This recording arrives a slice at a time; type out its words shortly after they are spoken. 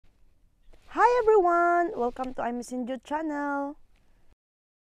everyone! Welcome to Aimiesen channel!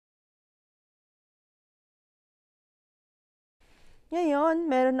 Ngayon,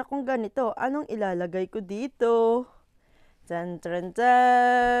 meron akong ganito. Anong ilalagay ko dito? Tsan, tsan,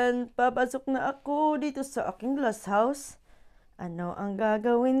 tsan! Papasok na ako dito sa aking glass house. Ano ang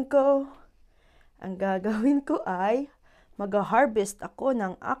gagawin ko? Ang gagawin ko ay mag-harvest ako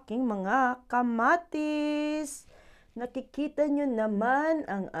ng aking mga kamatis. Nakikita nyo naman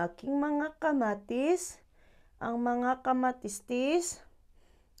ang aking mga kamatis. Ang mga kamatis-tis.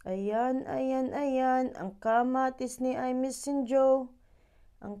 Ayan, ayan, ayan. Ang kamatis ni Aimiesen.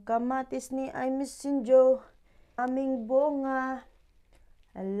 Ang kamatis ni Aimiesen. Aming bunga.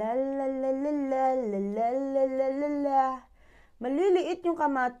 Lalalalalalalalalala. Maliliit yung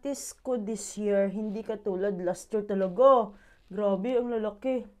kamatis ko this year. Hindi katulad last year talaga. Grabe, ang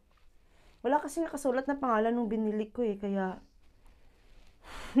lalaki. Wala kasi nakasulat na pangalan nung binili ko kaya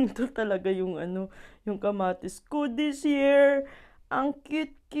ito talaga yung yung kamatis ko this year. Ang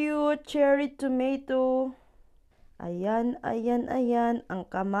cute cherry tomato. Ayan, ayan, ayan. Ang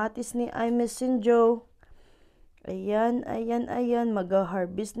kamatis ni Aimiesen. Ayan, ayan, ayan.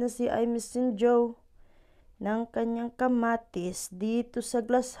 Mag-harvest na si Aimiesen ng kanyang kamatis dito sa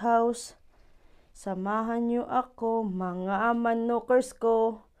glass house. Samahan niyo ako, mga manokers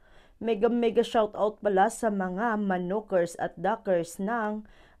ko. Mega shout out pala sa mga manokers at duckers ng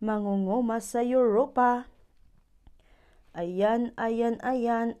mangunguma sa Europa. Ayan, ayan,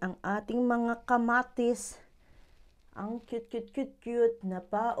 ayan ang ating mga kamatis. Ang cute na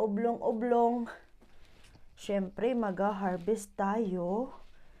pa oblong-oblong. Siyempre mag-harvest tayo.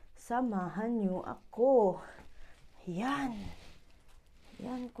 Samahan niyo ako. Ayan.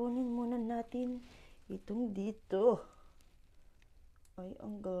 Ayan, kunin muna natin itong dito. Ay,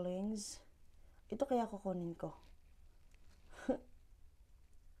 ang galings. Ito kaya kukunin ko.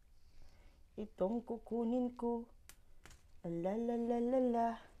 Itong kukunin ko.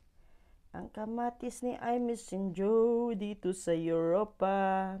 Alalalala. Ang kamatis ni Aimiesen dito sa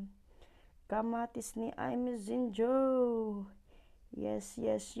Europa. Kamatis ni Aimiesen. Yes,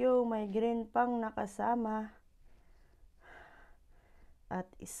 yes, yo. May green pang nakasama. At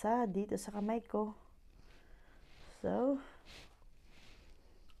isa dito sa kamay ko. So,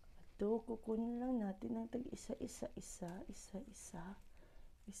 ito, kukunin lang natin ng tag-isa.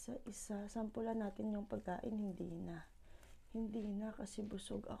 Sampulan natin yung pagkain. Hindi na kasi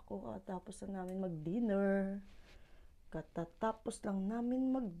busog ako. Katapos lang namin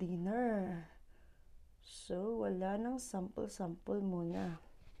mag-dinner. So, wala nang sample muna.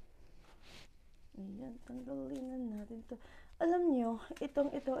 Ayan, tanggalin natin to. Alam nyo, ito.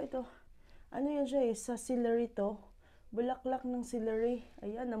 Ano yan siya sa celery to. Bulaklak ng celery.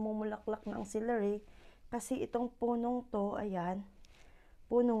 Ayan, namumulaklak ng celery. Kasi itong punong to, ayan,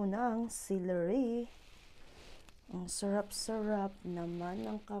 puno ng celery. Ang sarap-sarap naman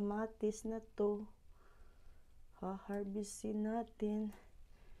ng kamatis na to. Haharvestin natin.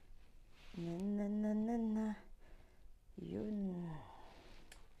 Na. Yun.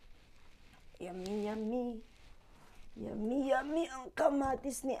 Yummy, yummy. Yummy, yummy ang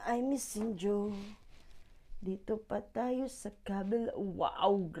kamatis ni Aimiesen. Dito pa tayo sa kabila.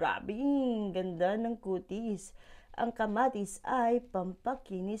 Wow, grabe. Ganda ng kutis. Ang kamatis ay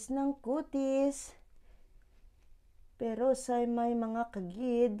pampakinis ng kutis. Pero sa may mga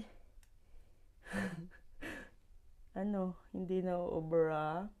kagid, hindi na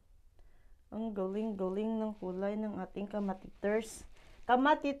ubra. Ang galing-galing ng kulay ng ating kamatiters.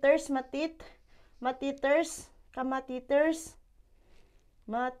 Kamatiters,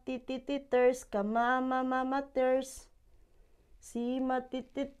 matititers, kamamamaters. Si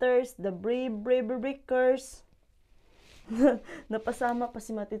matititers, the brave breakers. Napasama pa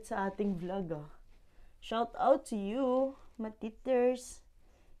si Matit sa ating vlog. Shout out to you, matiters.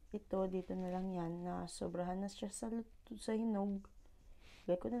 Ito, dito na lang yan. Sobrahan na siya sa hinog.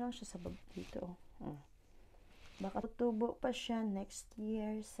 Gaya ko na lang siya sa bab dito. Baka tutubo pa siya next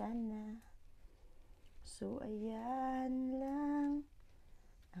year, sana. So, ayan lang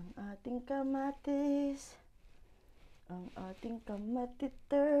ang ating kamatis. Ang ating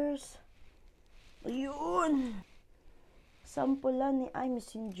kamatiters. Ayun! Sampulan ni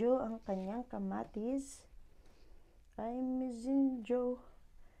Aimiesen ang kanyang kamatis. Aimiesen,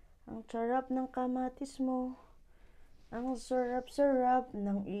 ang sarap ng kamatis mo. Ang sarap-sarap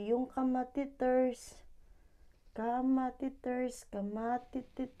ng iyong kamatiters. Kamatiters.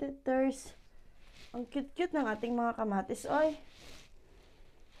 Ang cute-cute ng ating mga kamatis, oy.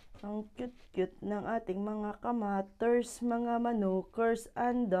 Ang cute-cute ng ating mga kamaters, mga manokers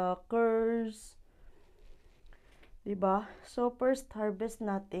and duckers. Diba? So, first harvest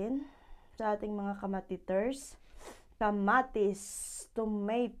natin. sa ating mga kamatiters. Kamatis,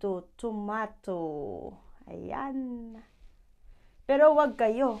 tomato. Ayan. Pero wag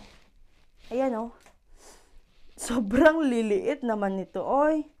kayo. Ayan oh. Sobrang liliit naman nito,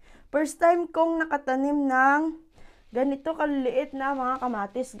 oy. First time kong nakatanim ng ganito kaliliit na mga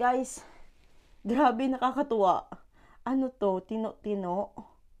kamatis, guys. Grabe, nakakatuwa. Ano to? Tino-tino.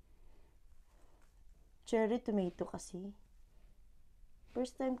 Cherry tomato kasi.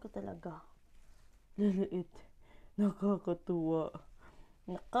 First time ko talaga. Liliit. Nakakatuwa.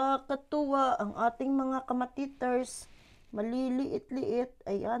 Nakakatuwa ang ating mga kamatiters. Maliliit-liit.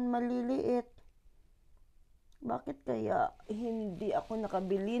 Ayan, maliliit. Bakit kaya hindi ako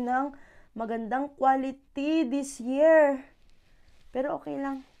nakabili ng magandang quality this year? Pero okay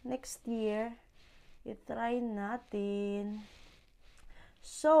lang. Next year, i-try natin.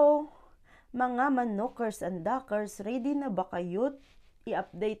 So, mga manokers and duckers, ready na ba kayo?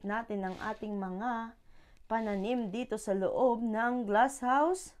 I-update natin ang ating mga pananim dito sa loob ng glass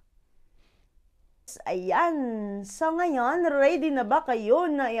house. Ayan. So ngayon, ready na ba kayo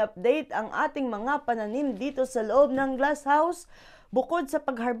na i-update ang ating mga pananim dito sa loob ng glass house? Bukod sa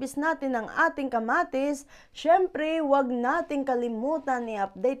pag-harvest natin ng ating kamatis, syempre, wag nating kalimutan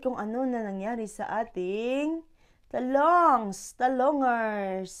i-update kung ano na nangyari sa ating talongers.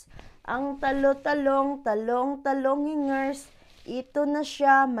 Ang talongingers, ito na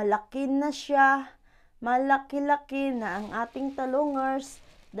siya, malaki na siya. Malaki-laki na ang ating talongers.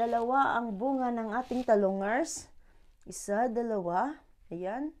 Dalawa ang bunga ng ating talongers. Isa, dalawa.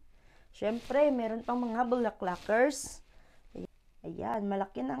 Ayan. Siyempre, meron pang mga bulaklakers. Ayan,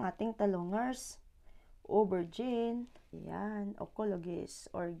 malaki na ang ating talongers. Aubergine. Ayan, ocologis.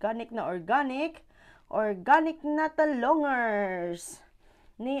 Organic na talongers.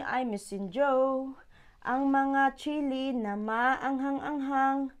 Ni Aimiesen. Ang mga chili na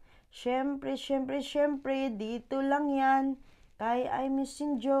maanghang-anghang. Siyempre, dito lang yan. Kay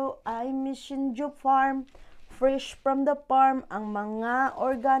Aimiesen Farm, fresh from the farm, ang mga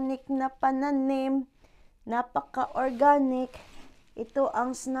organic na pananim, napaka-organic. Ito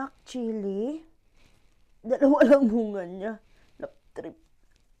ang snack chili. Dalawa lang bunga niya. Laptrip.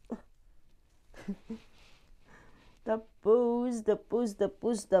 Tapos,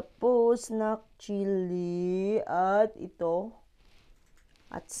 snack chili. At ito,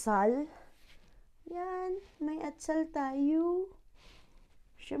 atsal. Yan, may atsal tayo.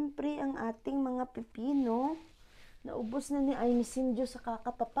 Siyempre, ang ating mga pipino. Naubos na ni Aimiesen sa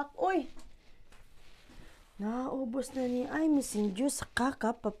kakapapak. Uy! Naubos na ni Aimiesen sa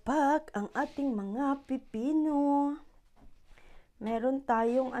kakapapak ang ating mga pipino. Meron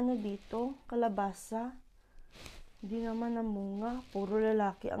tayong ano dito, kalabasa. Hindi naman namunga. Puro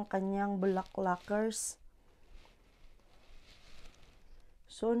lalaki ang kanyang bulaklakers.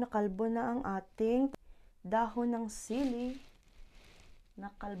 So, nakalbo na ang ating dahon ng sili.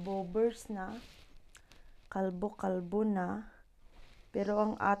 Nakalbobers na. Kalbo-kalbo na. Pero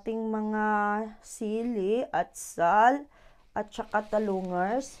ang ating mga sili at sal at saka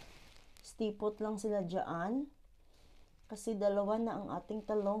talongers, stipot lang sila dyan. Kasi dalawa na ang ating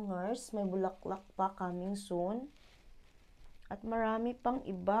talongers. May bulaklak pa coming soon. At marami pang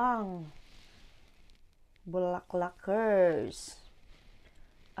ibang bulaklakers.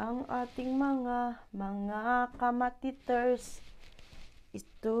 Ang ating mga kamatiters,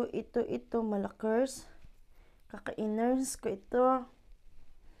 ito, malakers. Kakainin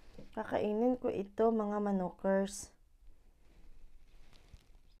ko ito, mga manokers.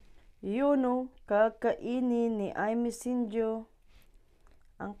 Yun o, kakainin ni Aimiesen.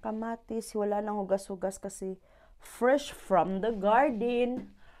 Ang kamatis, wala nang hugas-hugas kasi fresh from the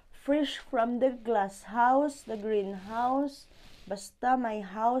garden, fresh from the glass house, the greenhouse. Basta may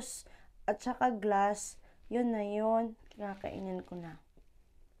house at saka glass, yun na yun. Kakainin ko na.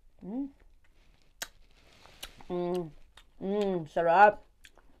 Sarap.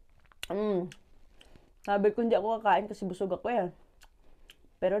 Sabi ko hindi ako kakain kasi busog ako eh.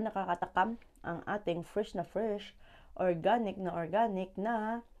 Pero nakakatakam ang ating fresh, organic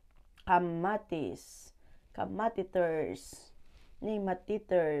na kamatis. Kamatiters. Ni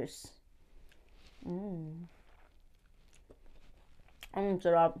matiters.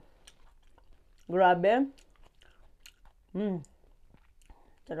 Sarap. Grabe.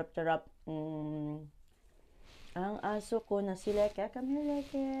 Sarap. Ang aso ko na si Leke. Come here,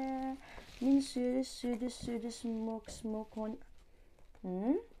 Leke. Min sude, smoke on.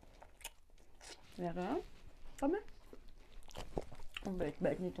 Leke. Come here. Ang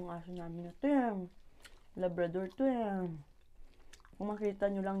bait-bait nitong aso namin na to yan. Labrador to yan. Kung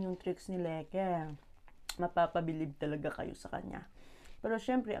makita nyo lang yung tricks ni Leke, mapapabilib talaga kayo sa kanya. Pero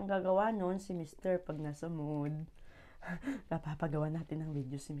syempre, ang gagawa nun si Mr. pag nasa mood. Kapapagawa natin ng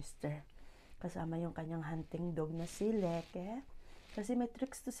video si Mr. Kasama yung kanyang hunting dog na si Leke. Kasi may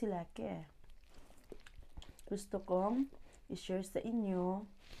tricks to si Leke. Gusto kong i-share sa inyo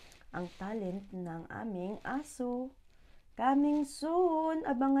ang talent ng aming aso. Coming soon!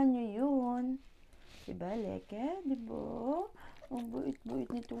 Abangan nyo yun. Diba, Leke? Diba? Ang bait-bait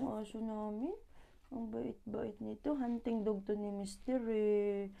nitong aso namin. Ang bait-bait nito. Hunting dog to ni Mr.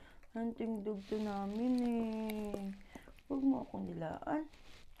 eh. Hunting dog to namin eh. Huwag mo akong nilaan.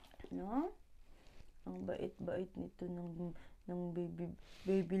 No? Ang bait-bait nito ng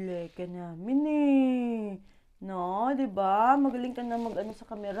baby Leke namin eh. No? Diba? Magaling ka na mag-ano sa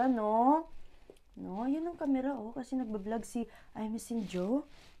camera, no? No? Yan ang camera, oh. Kasi nagbablog si Aimiesen Joe.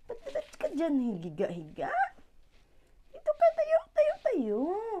 Ba't ka dyan higa-higa? Dito ka, tayo.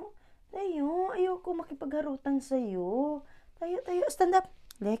 Tayo, ayoko makipagharutan sa'yo. Tayo. Stand up.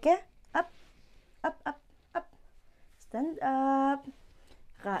 Leke, up. Stand up.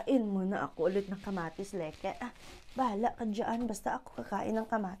 Kain muna ako ulit ng kamatis, Leke. Bahala ka dyan. Basta ako kakain ng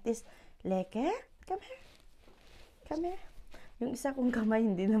kamatis. Leke, come here. Yung isa kong kamay,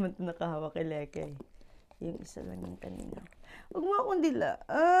 hindi naman ito nakahawak kay Leke. Yung isa lang yung kanina. Huwag mo akong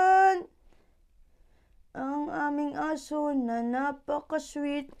dilaan. Ang aming aso na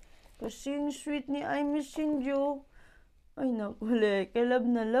napaka-sweet. Kasing sweet ni Aimiesen Joe. Ay naku, Leke, love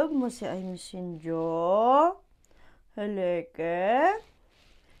na love mo si Aimiesen Joe. Leke,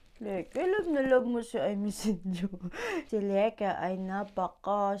 love na love mo si Aimiesen Joe. Si Leke ay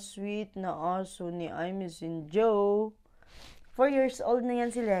napaka-sweet na aso ni Aimiesen Joe. 4 years old na yan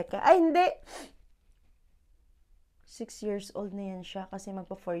si Leke. Ay, hindi! 6 years old na yan siya kasi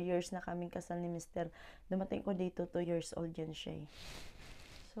magpa 4 years na kaming kasal ni Mr. Dumating ko dito, 2 years old yan siya eh.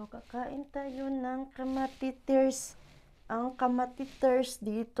 So, kakain tayo ng kamatiters. Ang kamatiters,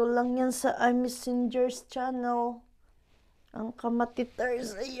 dito lang yan sa Aimiesen's channel. Ang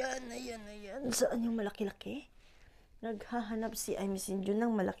kamatiters, ayan. Saan yung malaki-laki? Naghahanap si Aimiesen Joe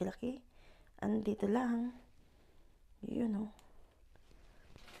ng malaki-laki. Andito lang. Yun oh.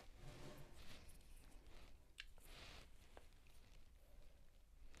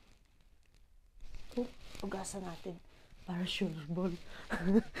 Ugasan natin para sure ball.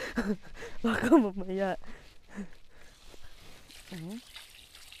 Baka mamaya.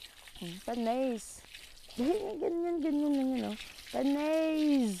 Panais. Ganyan lang yun, oh.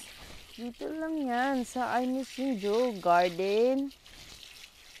 Panais. Dito lang yan sa Aimiesen Joe Garden.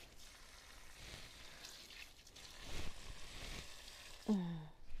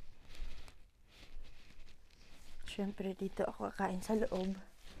 Siyempre, dito ako kakain sa loob.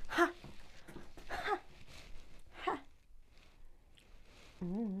 Ha!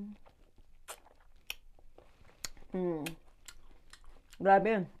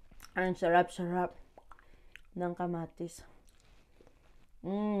 Grabe. Ang sarap-sarap ng kamatis.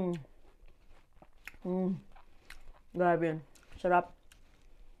 Grabe. Sarap.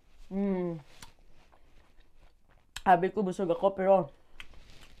 Sabi ko busog ako pero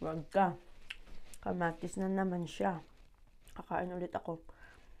wag ka. Kamatis na naman siya. Kakain ulit ako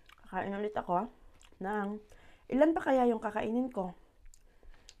ng ilan pa kaya yung kakainin ko?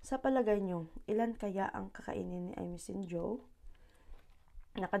 Sa palagay nyo, ilan kaya ang kakainin ni Aimiesen Joe?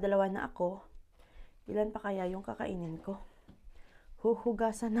 Nakadalawa na ako. Ilan pa kaya yung kakainin ko?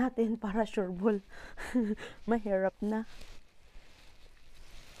 Huhugasan natin para sure ball. Mahirap na.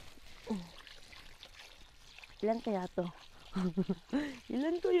 Ilan kaya to?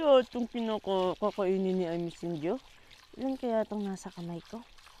 Ilan kaya itong kakainin ni Aimiesen Joe? Ilan kaya itong nasa kamay ko?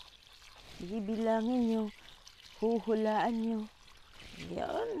 Bibilangin nyo. Huhulaan nyo.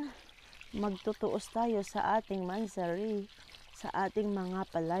 Yan. Magtutuos tayo sa ating mansari, sa ating mga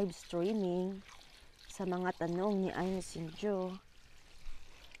pa-live streaming, sa mga tanong ni Aimiesen Joe.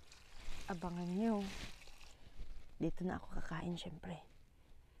 Abangan nyo. Dito na ako kakain syempre.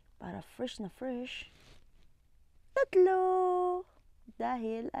 Para fresh na fresh. 3!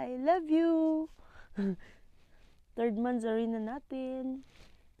 Dahil I love you. 3rd mansari na natin.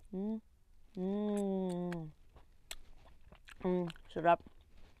 Sarap.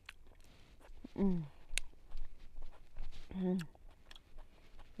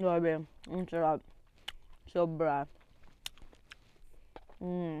 Grabe. Ang sarap. Sobra.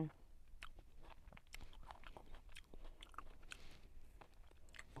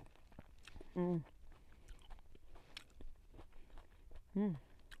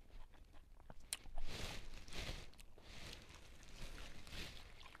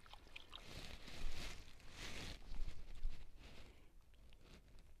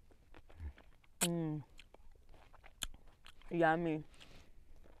 Yummy.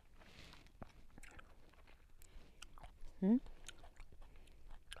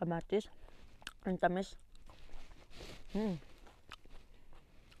 Kamatis. Ang tamis.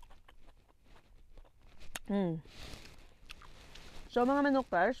 So mga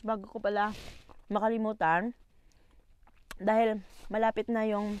manukers, bago ko pala makalimutan, dahil malapit na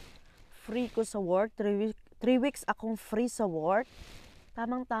yung free ko sa work, 3 weeks akong free sa work,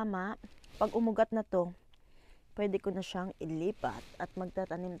 tamang-tama, pag umugat na to, pwede ko na siyang ilipat at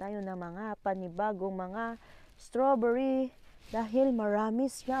magtatanim tayo ng mga panibagong mga strawberry dahil marami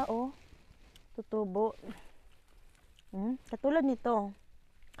siya, oh, tutubo. Katulad nito,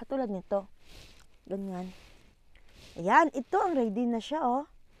 ganyan. Ayan, ito ang ready na siya, oh.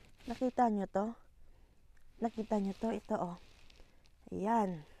 Nakita nyo to? Ito, oh.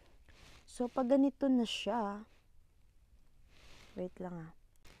 Ayan. So, pag ganito na siya, wait lang, ah.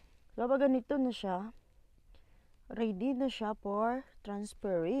 So, pag ganito na siya, ready na siya for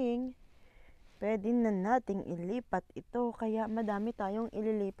transferring. Pwede na nating ilipat ito. Kaya, madami tayong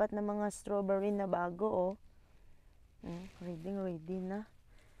ililipat na mga strawberry na bago, oh. Ready na.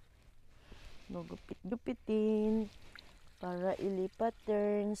 Gugupit-gupitin para ilipat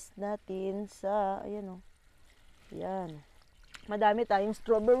turns natin sa, ayan, oh. Ayan. Madami tayong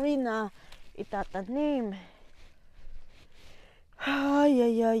strawberry na itatanim. Ay.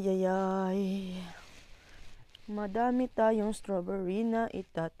 Madami tayong strawberry na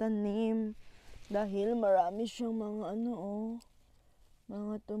itatanim dahil marami siyang mga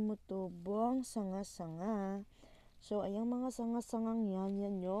mga tumutubong sanga-sanga. So, ayang mga sanga-sangang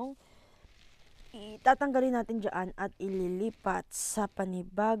yan yung itatanggalin natin dyan at ililipat sa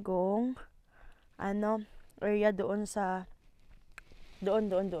panibagong area doon sa doon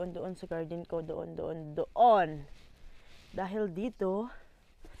sa garden ko, doon. Dahil dito,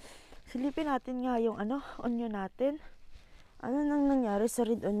 silipin natin nga yung onion natin. Ano nang nangyari sa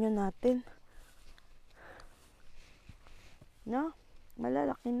red onion natin? No?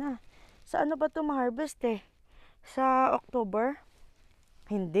 Malalaki na. Sa ano ba ito ma-harvest eh? Sa October?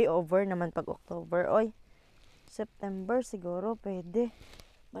 Hindi, over naman pag October. Oy, September siguro pwede.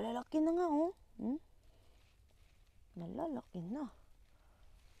 Malalaki na nga, oh. Malalaki na.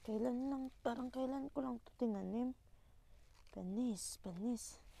 Kailan ko lang ito tinanim. Panis.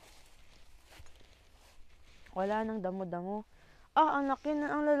 Wala nang damo-damo. Ang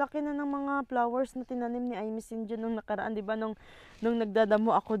lalaki na ng mga flowers na tinanim ni Aimiesen dyan nung nakaraan, di ba? Nung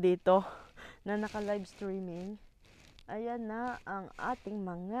nagdadamo ako dito, na naka-live streaming. Ayan na ang ating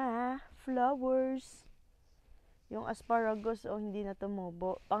mga flowers. Yung asparagus, hindi na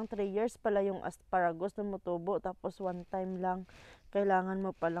tumubo. Pang 3 years pala yung asparagus na mutubo. Tapos 1 time lang, kailangan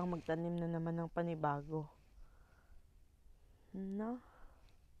mo palang magtanim na naman ng panibago. No?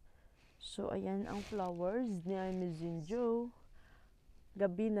 So, ayan ang flowers ni Aimiesen.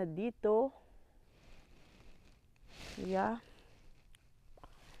 Gabi na dito. Yeah.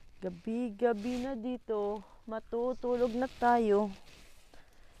 Gabi na dito. Matutulog na tayo.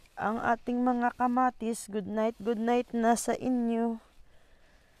 Ang ating mga kamatis, good night na sa inyo.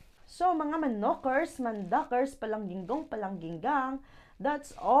 So, mga manokers, mandakers, palangginggang,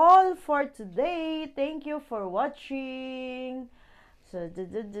 that's all for today. Thank you for watching. So,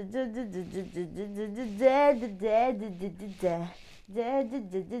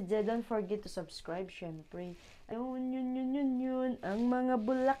 don't forget to subscribe, syempre. Yun, ang mga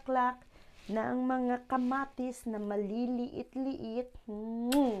bulaklak na ang mga kamatis na maliliit-liit.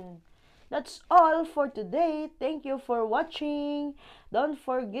 That's all for today. Thank you for watching. Don't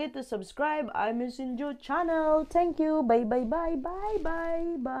forget to subscribe Aimiesen channel. Thank you. Bye.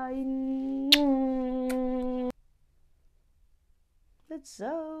 That's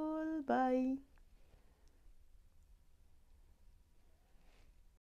all. Bye.